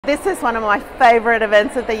This is one of my favourite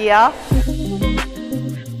events of the year.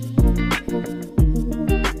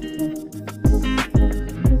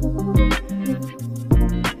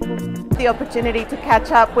 The opportunity to catch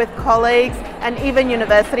up with colleagues and even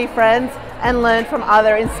university friends and learn from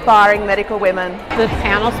other inspiring medical women. The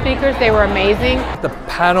panel speakers, they were amazing. The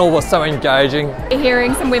panel was so engaging.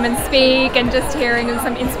 Hearing some women speak and just hearing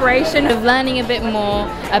some inspiration. Learning a bit more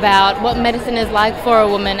about what medicine is like for a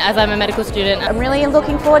woman as I'm a medical student. I'm really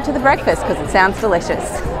looking forward to the breakfast because it sounds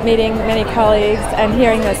delicious. Meeting many colleagues and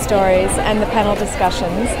hearing their stories and the panel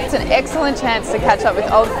discussions. It's an excellent chance to catch up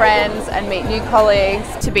with old friends and meet new colleagues.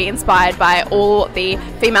 To be inspired by all the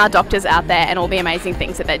female doctors out there and all the amazing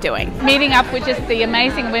things that they're doing. Meeting up with just the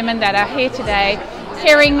amazing women that are here today,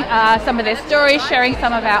 hearing some of their stories, sharing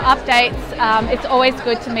some of our updates. It's always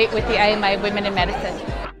good to meet with the AMA Women in Medicine.